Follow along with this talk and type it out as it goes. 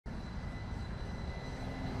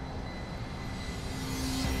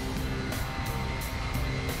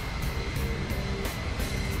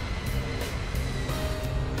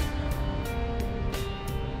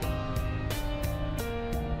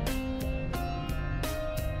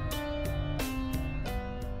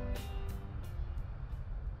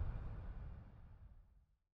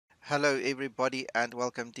Hello everybody and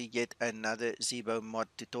welcome to yet another Zibo mod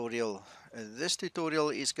tutorial. This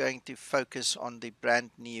tutorial is going to focus on the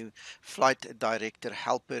brand new flight director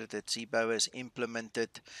helper that Zibo has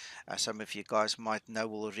implemented. Some of you guys might know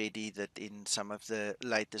already that in some of the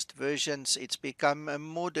latest versions it's become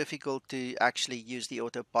more difficult to actually use the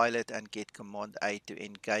autopilot and get Command A to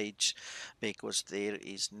engage, because there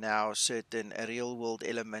is now certain real world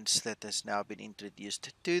elements that has now been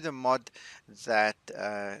introduced to the mod that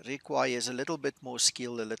requires a little bit more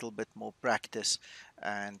skill, a little bit more practice.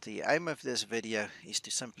 And the aim of this video is to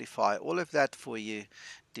simplify all of that for you,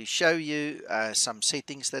 to show you some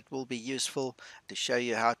settings that will be useful, to show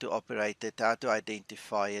you how to operate it, how to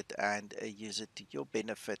identify it, and use it to your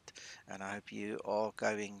benefit. And I hope you are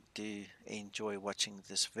going to enjoy watching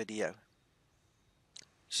this video.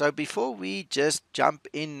 So before we just jump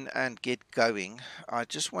in and get going, I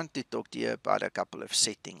just want to talk to you about a couple of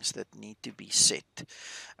settings that need to be set.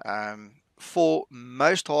 For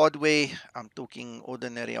most hardware, I'm talking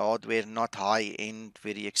ordinary hardware, not high-end,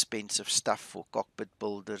 very expensive stuff for cockpit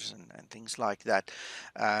builders and things like that.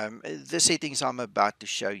 The settings I'm about to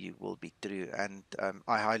show you will be true, and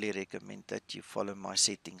I highly recommend that you follow my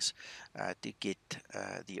settings to get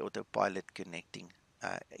the autopilot connecting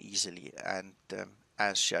easily and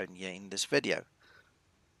as shown here in this video.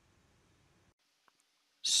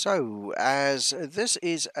 So, as this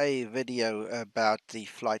is a video about the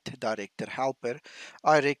flight director helper,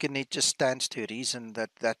 I reckon it just stands to reason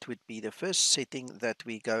that that would be the first setting that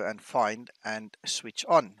we go and find and switch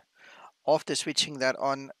on. After switching that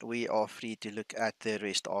on, we are free to look at the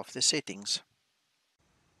rest of the settings.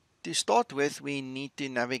 To start with, we need to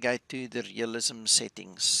navigate to the realism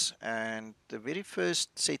settings, and the very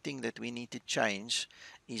first setting that we need to change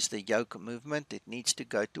is the yoke movement. It needs to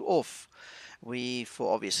go to off. We,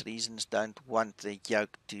 for obvious reasons, don't want the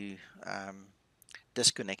yoke to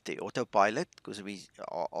disconnect the autopilot, because we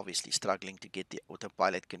are obviously struggling to get the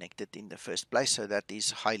autopilot connected in the first place, so that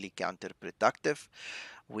is highly counterproductive.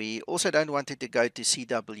 We also don't want it to go to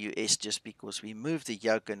CWS just because we move the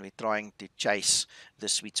yoke and we're trying to chase the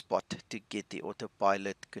sweet spot to get the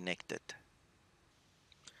autopilot connected.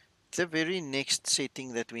 The very next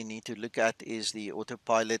setting that we need to look at is the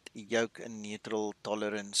autopilot yoke and neutral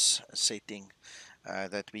tolerance setting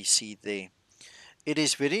that we see there. It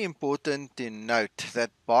is very important to note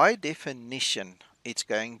that by definition, it's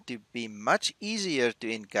going to be much easier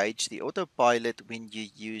to engage the autopilot when you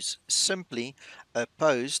use simply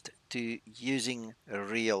opposed to using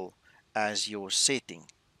real as your setting.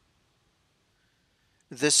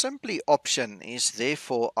 The simply option is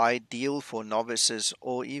therefore ideal for novices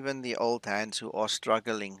or even the old hands who are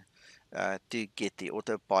struggling to get the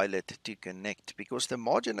autopilot to connect, because the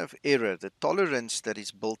margin of error, the tolerance that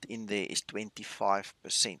is built in there, is 25%.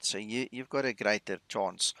 So you've got a greater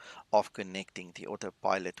chance of connecting the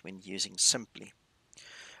autopilot when using simply.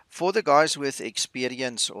 For the guys with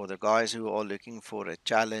experience or the guys who are looking for a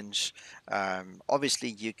challenge, obviously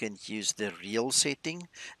you can use the real setting.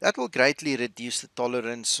 That will greatly reduce the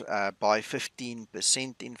tolerance by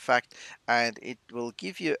 15%, in fact, and it will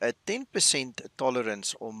give you a 10%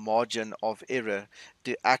 tolerance or margin of error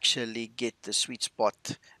to actually get the sweet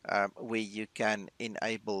spot where you can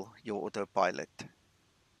enable your autopilot.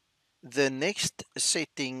 The next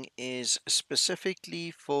setting is specifically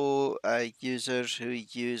for users who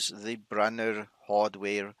use the Brunner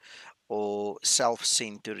hardware or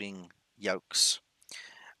self-centering yokes.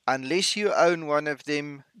 Unless you own one of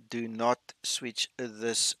them, do not switch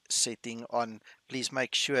this setting on. Please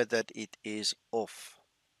make sure that it is off.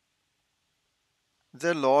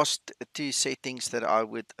 The last two settings that I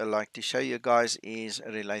would like to show you guys is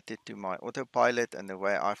related to my autopilot and the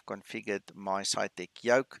way I've configured my Cytec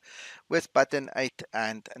yoke with button 8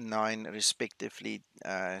 and 9 respectively,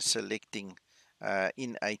 selecting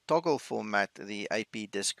in a toggle format the AP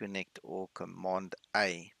disconnect or Command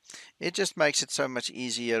A. It just makes it so much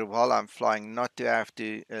easier while I'm flying not to have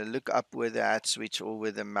to look up with the hat switch or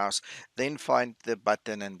with the mouse, then find the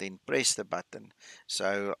button and then press the button.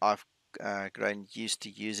 So I've grown used to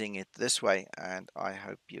using it this way, and I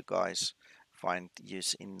hope you guys find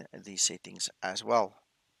use in these settings as well.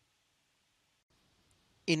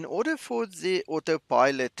 In order for the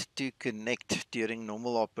autopilot to connect during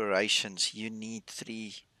normal operations, you need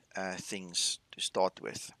three things to start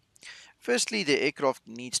with. Firstly, the aircraft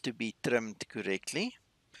needs to be trimmed correctly.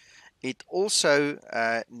 It also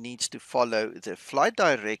needs to follow the flight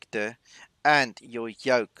director, and your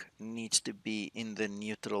yoke needs to be in the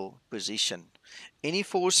neutral position. Any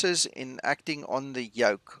forces in acting on the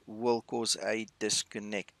yoke will cause a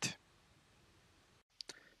disconnect.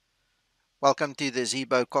 Welcome to the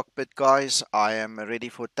Zibo cockpit, guys. I am ready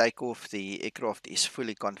for takeoff. The aircraft is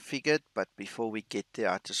fully configured, but before we get there,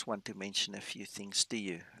 I just want to mention a few things to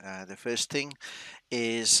you. The first thing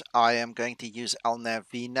is I am going to use LNAV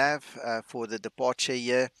VNAV for the departure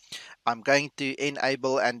here. I'm going to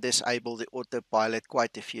enable and disable the autopilot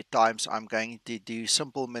quite a few times. I'm going to do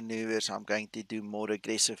simple maneuvers. I'm going to do more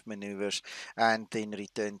aggressive maneuvers and then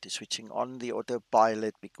return to switching on the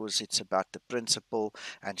autopilot because it's about the principle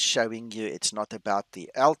and showing you it's not about the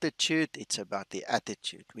altitude, it's about the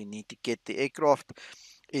attitude. We need to get the aircraft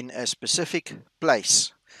in a specific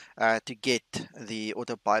place to get the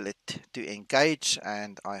autopilot to engage,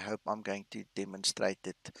 and I hope I'm going to demonstrate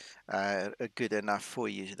it good enough for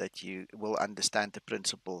you that you will understand the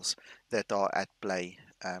principles that are at play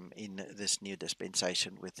in this new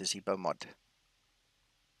dispensation with the Zibo mod.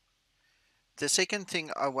 The second thing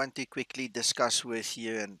I want to quickly discuss with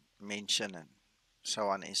you and mention and so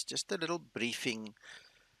on is just a little briefing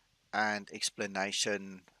and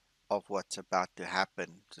explanation of what's about to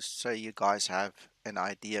happen, just so you guys have an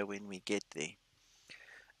idea when we get there.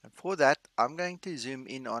 And for that, I'm going to zoom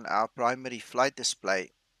in on our primary flight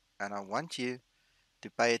display, and I want you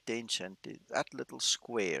to pay attention to that little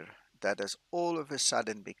square that has all of a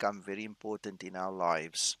sudden become very important in our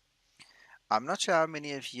lives. I'm not sure how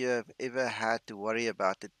many of you have ever had to worry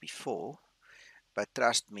about it before, but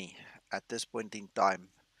trust me, at this point in time,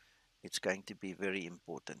 it's going to be very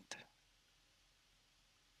important.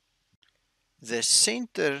 The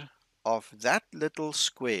center of that little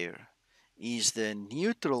square is the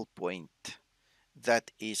neutral point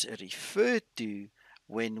that is referred to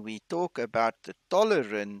when we talk about the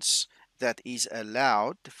tolerance that is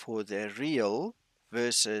allowed for the real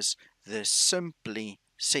versus the simply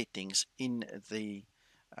settings in the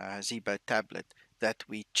Zibo tablet that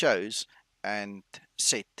we chose and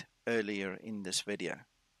set earlier in this video.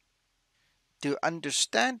 To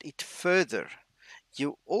understand it further,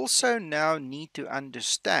 you also now need to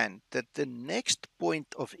understand that the next point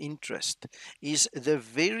of interest is the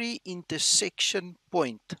very intersection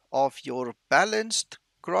point of your balanced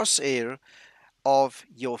crosshair of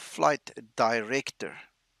your flight director.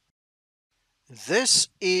 This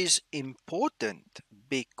is important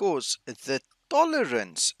because the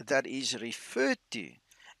tolerance that is referred to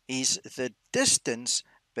is the distance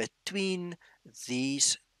between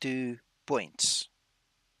these 2 points.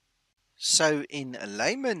 So in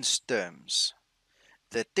layman's terms,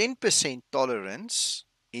 the 10% tolerance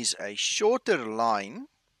is a shorter line,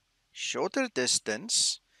 shorter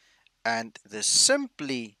distance, and the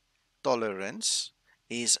simply tolerance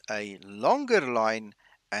is a longer line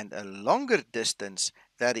and a longer distance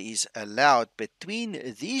that is allowed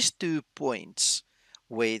between these 2 points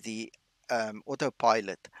where the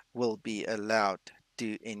autopilot will be allowed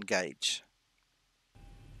to engage.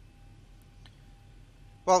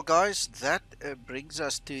 Well, guys, that brings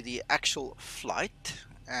us to the actual flight,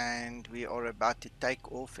 and we are about to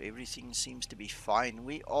take off. Everything seems to be fine.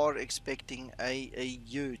 We are expecting a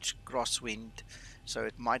huge crosswind, so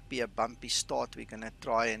it might be a bumpy start. We're going to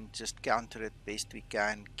try and just counter it best we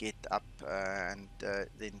can, get up and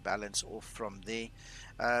then balance off from there.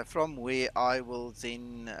 From where I will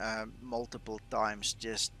then multiple times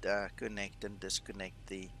just connect and disconnect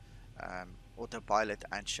the autopilot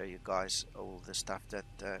and show you guys all the stuff that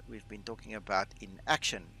we've been talking about in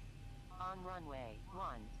action. On runway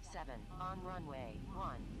 17, on runway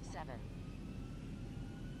 17.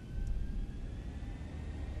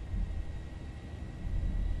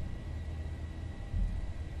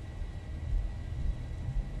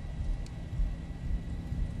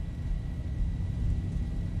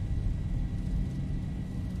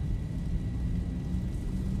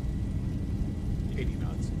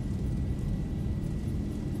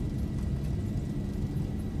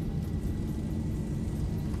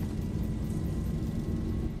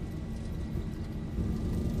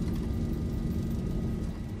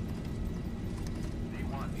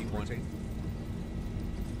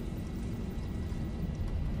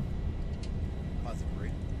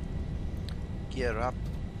 Gear up.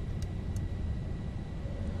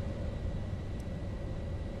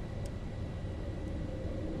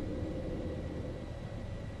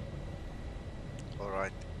 All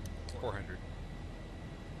right. 400.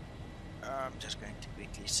 I'm just going to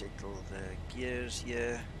quickly settle the gears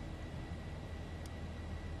here.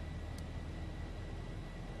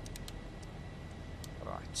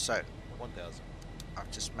 All right, so 1000.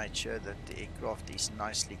 I've just made sure that the aircraft is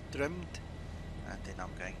nicely trimmed, and then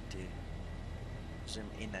I'm going to zoom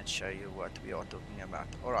in and show you what we are talking about.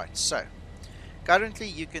 Alright, so Currently,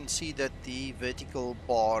 you can see that the vertical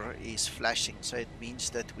bar is flashing, so it means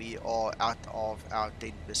that we are out of our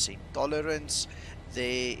 10% tolerance.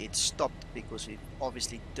 There it stopped because we've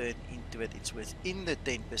obviously turned into it. It's within the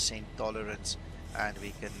 10% tolerance, and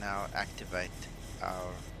we can now activate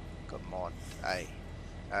our command A.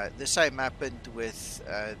 The same happened with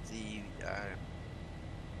the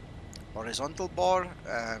horizontal bar.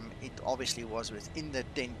 It obviously was within the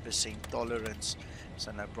 10% tolerance,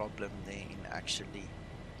 so no problem there in actually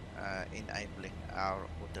enabling our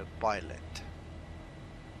autopilot.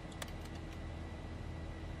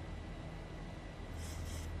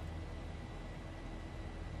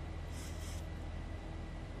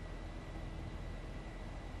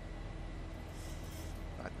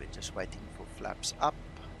 Right, we're just waiting for flaps up.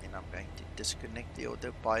 Then I'm going to disconnect the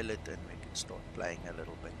autopilot and we can start playing a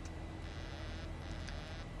little bit.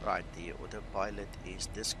 Right, the autopilot is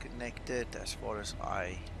disconnected. As far as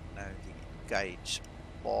I know, the engage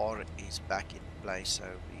bar is back in place, so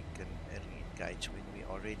we can re-engage when we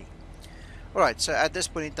are ready. Alright, so at this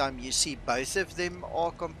point in time, you see both of them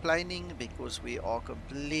are complaining because we are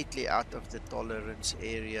completely out of the tolerance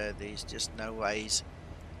area. There's just no ways.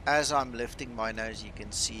 As I'm lifting my nose, you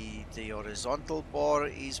can see the horizontal bar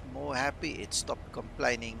is more happy. It stopped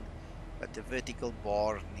complaining, but the vertical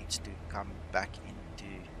bar needs to come back into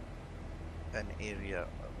an area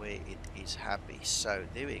where it is happy. So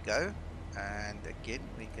there we go. And again,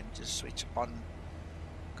 we can just switch on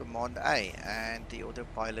command A and the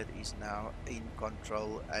autopilot is now in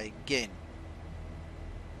control again.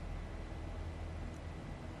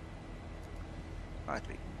 Right,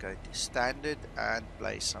 we can go to standard and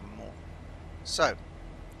play some more. So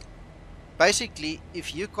basically,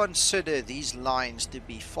 if you consider these lines to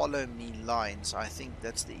be follow me lines, I think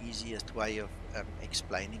that's the easiest way of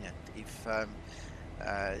explaining it. If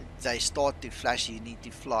they start to flash, you need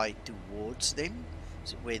to fly towards them.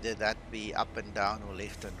 So whether that be up and down or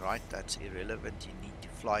left and right, that's irrelevant. You need to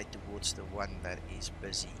fly towards the one that is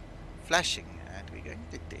busy flashing. And we're going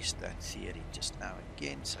to test that theory just now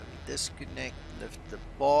again. So we disconnect, lift the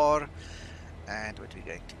bar, and what we're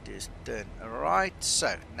going to do is turn right.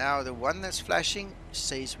 So now the one that's flashing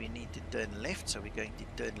says we need to turn left, so we're going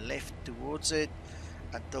to turn left towards it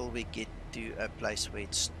until we get to a place where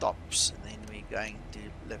it stops, and then we're going to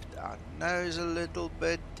lift our nose a little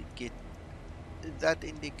bit to get that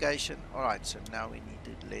indication. Alright, so now we need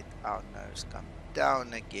to let our nose come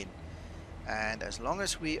down again, and as long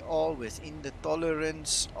as we are within the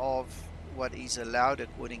tolerance of what is allowed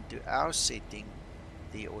according to our setting,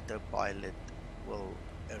 the autopilot will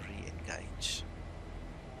re-engage.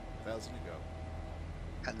 1,000 to go.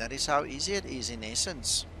 And that is how easy it is in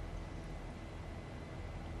essence.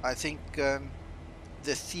 I think the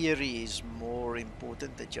theory is more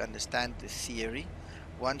important, that you understand the theory.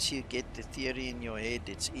 Once you get the theory in your head,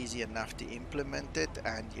 it's easy enough to implement it,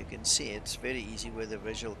 and you can see it's very easy with the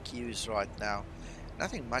visual cues right now.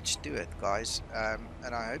 Nothing much to it, guys,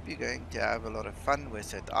 and I hope you're going to have a lot of fun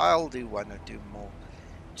with it. I'll do one or two more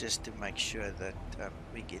just to make sure that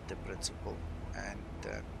we get the principle, and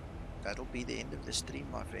that'll be the end of the stream,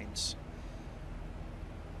 my friends.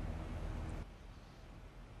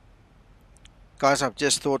 Guys, I've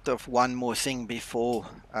just thought of one more thing before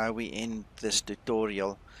we end this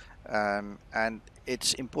tutorial, and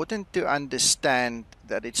it's important to understand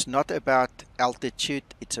that it's not about altitude,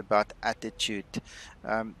 it's about attitude.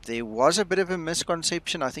 There was a bit of a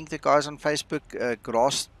misconception. I think the guys on Facebook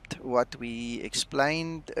grasped what we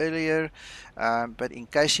explained earlier, but in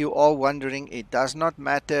case you are wondering, it does not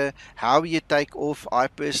matter how you take off. I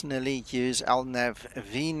personally use LNAV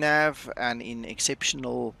VNAV, and in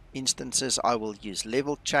exceptional instances I will use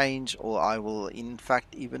level change, or I will in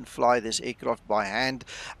fact even fly this aircraft by hand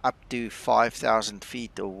up to 5,000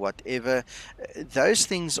 feet or whatever. Those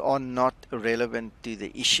things are not relevant to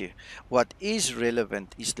the issue. What is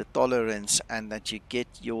relevant is the tolerance, and that you get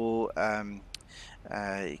your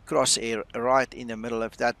crosshair right in the middle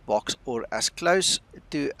of that box, or as close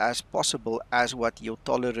to as possible as what your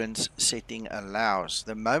tolerance setting allows.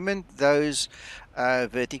 The moment those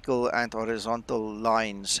vertical and horizontal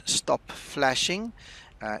lines stop flashing,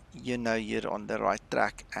 you know you're on the right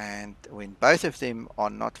track. And when both of them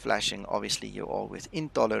are not flashing, obviously you are within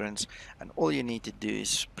tolerance, and all you need to do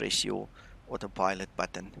is press your autopilot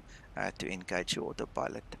button to engage your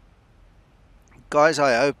autopilot. Guys,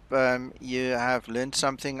 I hope you have learned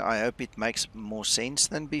something. I hope it makes more sense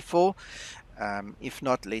than before. If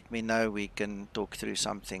not, let me know. We can talk through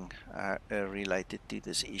something related to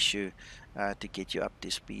this issue to get you up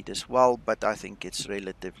to speed as well. But I think it's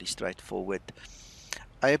relatively straightforward.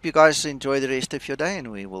 I hope you guys enjoy the rest of your day,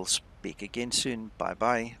 and we will speak again soon. Bye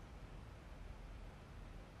bye.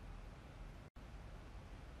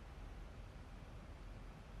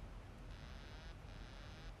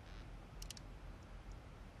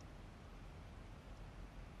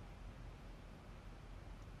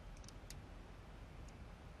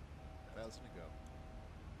 1,000 ago.